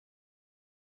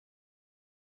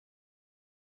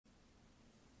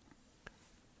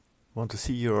Want to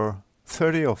see your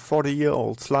 30 or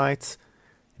 40-year-old slides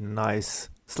in a nice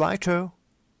slideshow?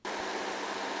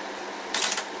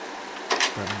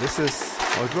 Then this is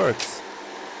how it works.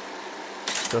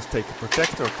 Just take a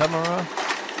projector or camera,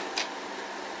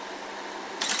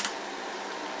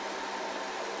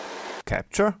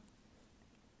 capture,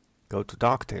 go to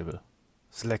Darktable,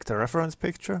 select a reference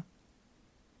picture,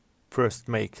 first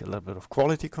make a little bit of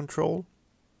quality control.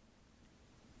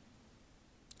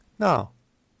 Now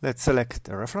let's select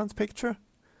a reference picture,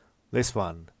 this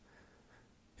one.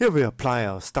 Here we apply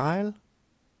our style,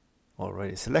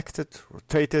 already selected,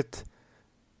 rotate it,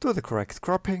 do the correct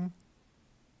cropping.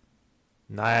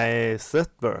 Nice, that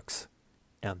works.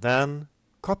 And then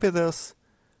copy this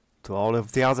to all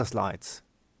of the other slides.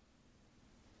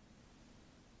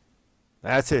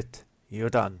 That's it, you're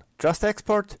done. Just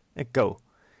export and go.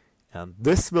 And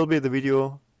this will be the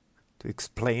video to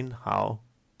explain how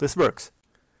this works.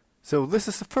 So this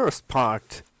is the first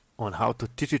part on how to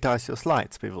digitize your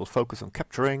slides. We will focus on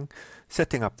capturing,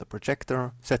 setting up the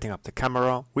projector, setting up the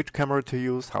camera, which camera to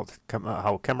use,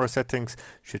 how camera settings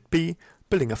should be,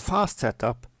 building a fast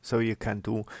setup so you can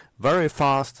do very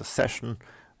fast a session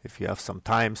if you have some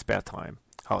time, spare time,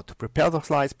 how to prepare the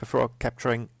slides before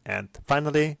capturing, and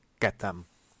finally get them.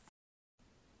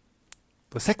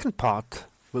 The second part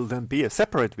will then be a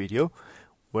separate video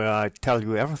where I tell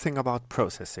you everything about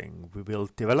processing. We will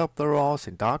develop the RAWs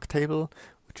in Darktable,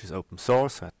 which is open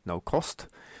source at no cost.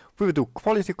 We will do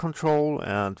quality control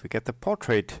and we get the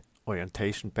portrait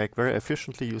orientation back very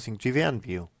efficiently using GVN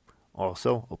view,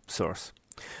 also open source.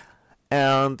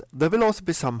 And there will also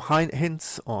be some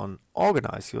hints on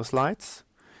organize your slides,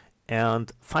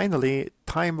 and finally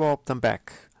time warp them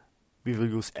back. We will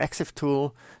use EXIF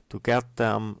tool to get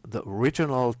them the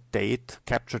original date,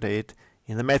 capture date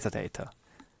in the metadata.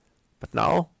 But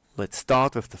now let's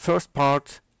start with the first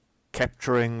part,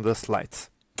 capturing the slides.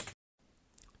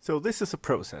 So this is a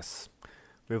process.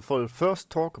 We will first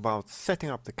talk about setting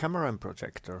up the camera and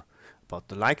projector, about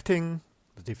the lighting,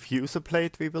 the diffuser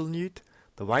plate we will need,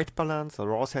 the white balance, the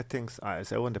RAW settings,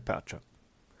 ISO and aperture.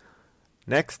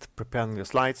 Next, preparing the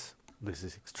slides. This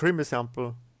is extremely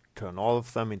simple. Turn all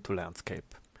of them into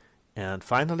landscape. And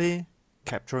finally,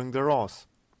 capturing the RAWs.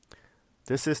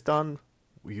 This is done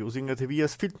using a TV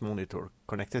as field monitor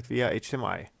connected via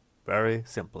HDMI. Very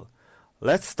simple.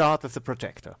 Let's start with the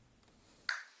projector.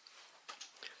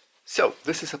 So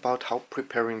this is about how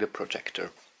preparing the projector.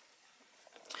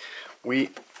 We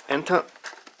enter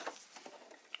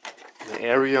the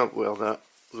area where the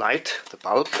light, the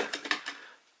bulb,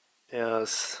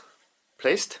 is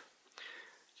placed.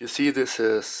 You see this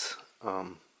is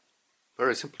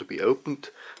very simple to be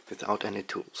opened without any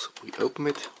tools. We open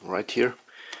it right here.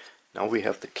 Now we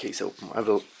have the case open. I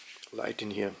will light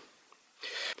in here.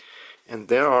 And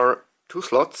there are two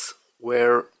slots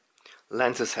where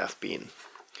lenses have been.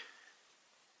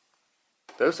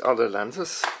 Those are the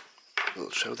lenses.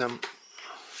 We'll show them.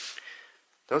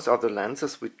 Those are the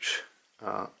lenses which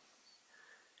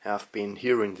have been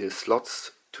here in these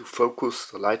slots to focus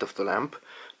the light of the lamp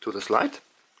to the slide.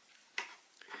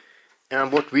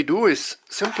 And what we do is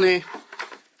simply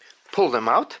pull them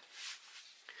out,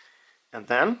 and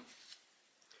then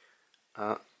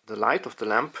the light of the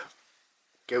lamp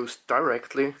goes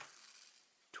directly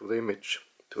to the image,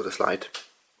 to the slide.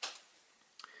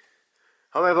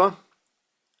 However,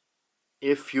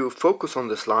 if you focus on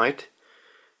the slide,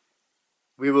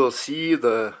 we will see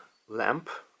the lamp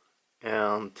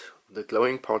and the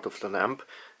glowing part of the lamp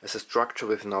as a structure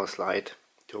within our slide.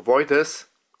 To avoid this,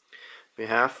 we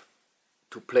have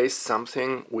to place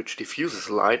something which diffuses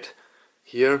light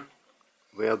here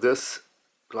where this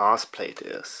glass plate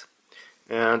is.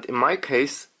 And in my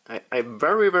case, I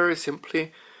very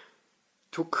simply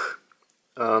took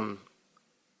a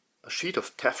sheet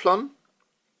of Teflon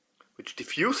which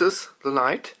diffuses the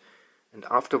light, and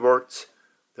afterwards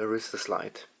there is the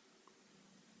slide.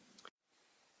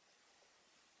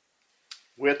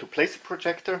 Where to place the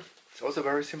projector? It's also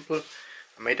very simple.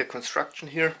 I made a construction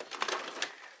here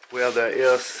where there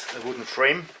is a wooden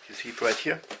frame. You see it right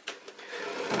here.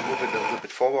 Move it a little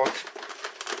bit forward.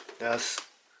 There's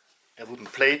a wooden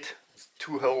plate,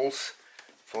 two holes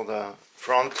for the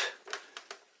front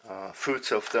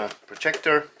foots of the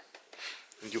projector,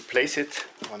 and you place it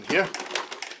on here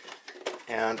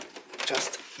and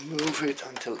just move it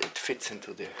until it fits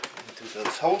into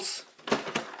those holes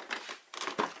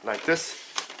like this,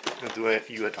 and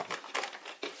you are done.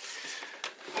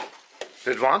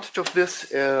 The advantage of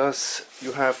this is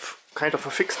you have kind of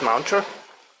a fixed mounture,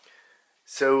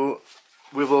 so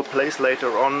we will place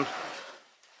later on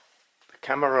the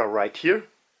camera right here,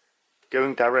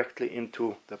 going directly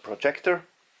into the projector,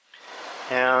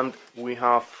 and we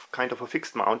have kind of a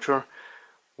fixed mounture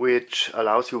which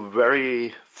allows you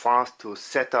very fast to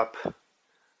set up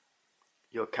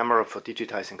your camera for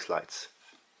digitizing slides.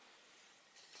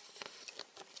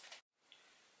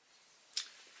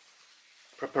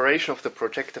 Preparation of the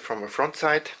projector from the front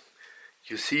side.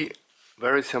 You see,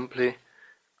 very simply,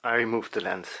 I removed the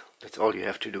lens. That's all you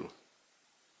have to do.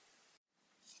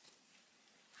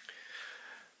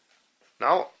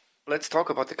 Now let's talk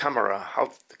about the camera,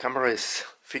 how the camera is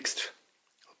fixed,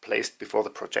 placed before the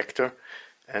projector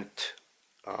and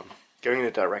going in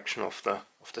the direction of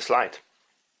the slide.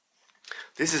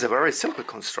 This is a very simple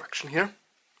construction here.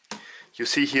 You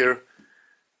see here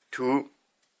two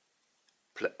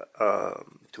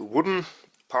wooden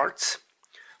parts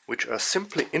which are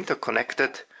simply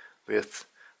interconnected with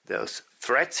those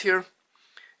threads here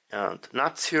and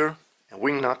nuts here and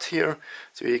wing nuts here,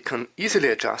 so you can easily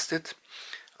adjust it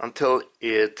until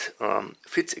it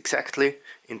fits exactly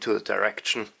into the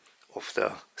direction of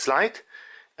the slide.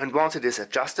 And once it is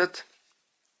adjusted,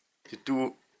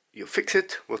 you fix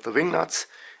it with the wing nuts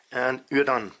and you're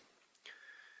done.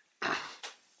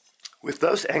 With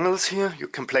those angles here, you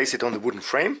can place it on the wooden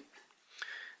frame,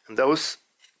 and those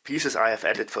pieces I have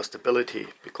added for stability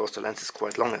because the lens is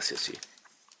quite long, as you see.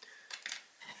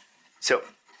 So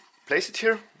place it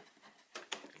here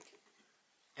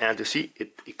and you see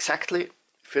it exactly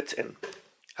fits in.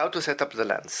 How to set up the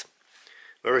lens?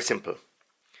 Very simple.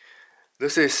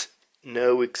 This is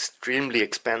no extremely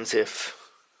expensive,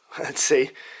 let's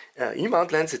say,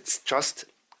 E-mount lens. It's just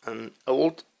an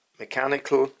old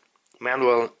mechanical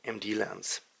manual MD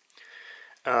lens.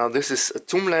 This is a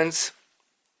zoom lens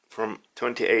from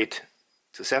 28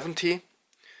 to 70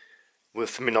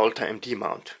 with Minolta MD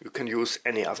mount. You can use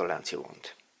any other lens you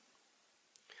want.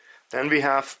 Then we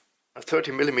have a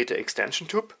 30mm extension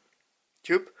tube,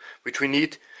 which we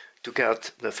need to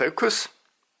get the focus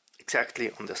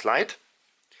exactly on the slide.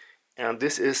 And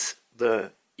this is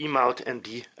the E-mount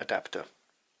MD adapter.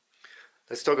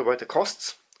 Let's talk about the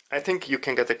costs. I think you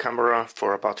can get the camera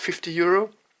for about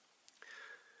 €50.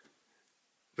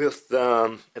 With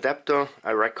the adapter,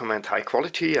 I recommend high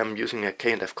quality. I'm using a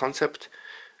K&F Concept.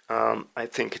 I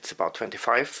think it's about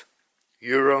 €25.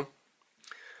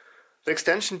 The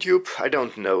extension tube, I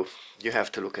don't know. You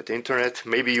have to look at the internet.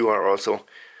 Maybe you are also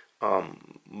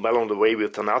well on the way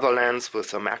with another lens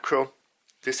with a macro.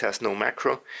 This has no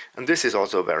macro, and this is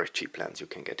also a very cheap lens. You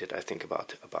can get it, I think,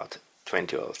 about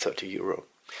 20 or 30 euro.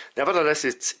 Nevertheless,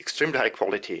 it's extremely high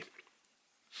quality.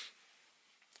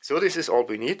 So this is all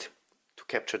we need to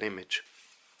capture the image.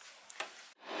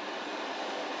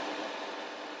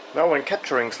 Now when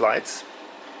capturing slides,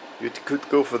 you could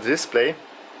go for the display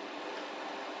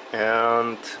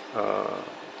and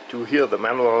do here the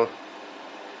manual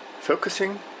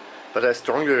focusing, but I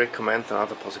strongly recommend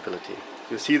another possibility.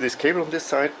 You see this cable on this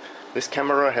side. This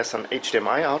camera has an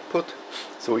HDMI output,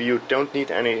 so you don't need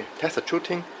any tethered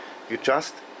shooting. You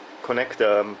just connect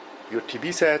your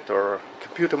TV set or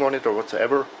computer monitor or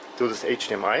whatsoever to this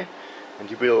HDMI, and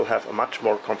you will have a much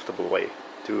more comfortable way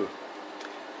to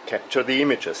capture the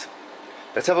images.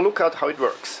 Let's have a look at how it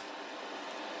works.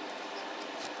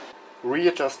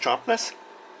 Readjust sharpness.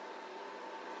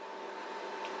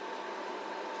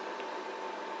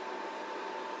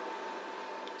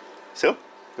 So,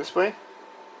 this way.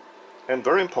 And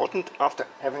very important, after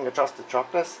having adjusted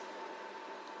sharpness,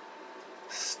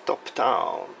 stop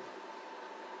down.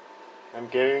 I'm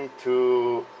going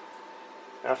to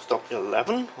f-stop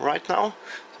 11 right now,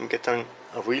 so I'm getting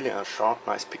a really sharp,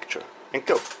 nice picture. And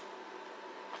go.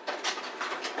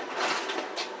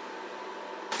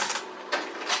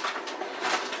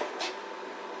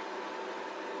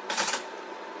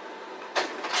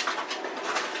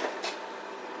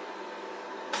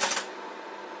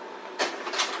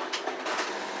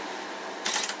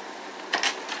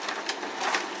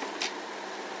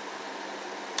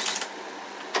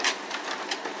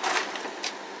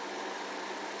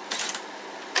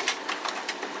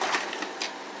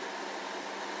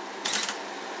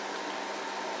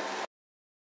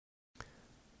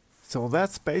 So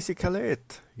that's basically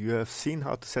it. You have seen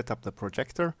how to set up the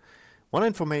projector. One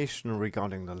information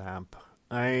regarding the lamp.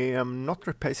 I am not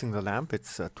replacing the lamp,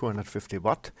 it's 250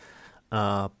 watt,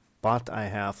 but I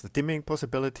have the dimming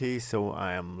possibility, so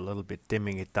I am a little bit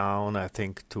dimming it down, I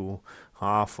think to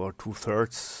half or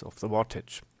 2/3 of the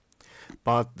wattage.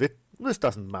 But this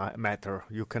doesn't matter.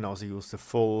 You can also use the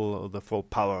full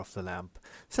power of the lamp.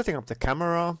 Setting up the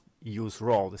camera, use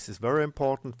RAW. This is very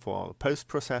important for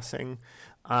post-processing.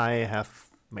 I have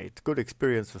made good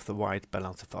experience with the white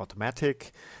balance of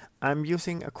automatic, I'm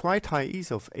using a quite high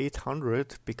ISO of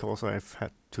 800 because I've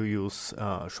had to use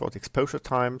short exposure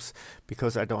times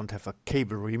because I don't have a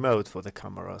cable remote for the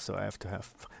camera, so I have to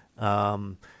have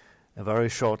a very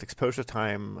short exposure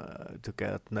time to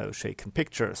get no shaken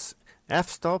pictures.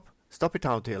 F-stop, stop it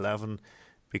down to 11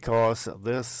 because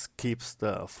this keeps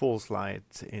the full slide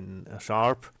in a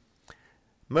sharp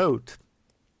mode.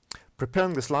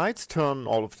 Preparing the slides, turn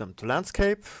all of them to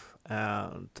landscape,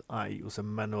 and I use a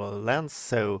manual lens,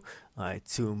 so I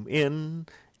zoom in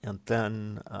and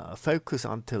then focus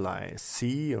until I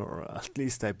see, or at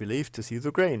least I believe to see,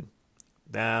 the grain.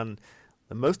 Then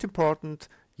the most important,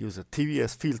 use a TV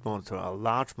as field monitor. A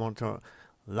large monitor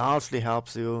largely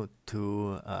helps you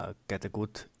to get a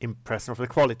good impression of the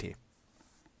quality.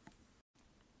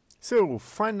 So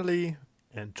finally,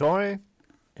 enjoy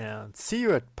and see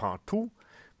you at part 2,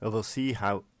 where we'll see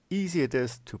how easy it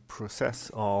is to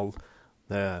process all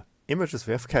the images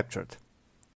we have captured.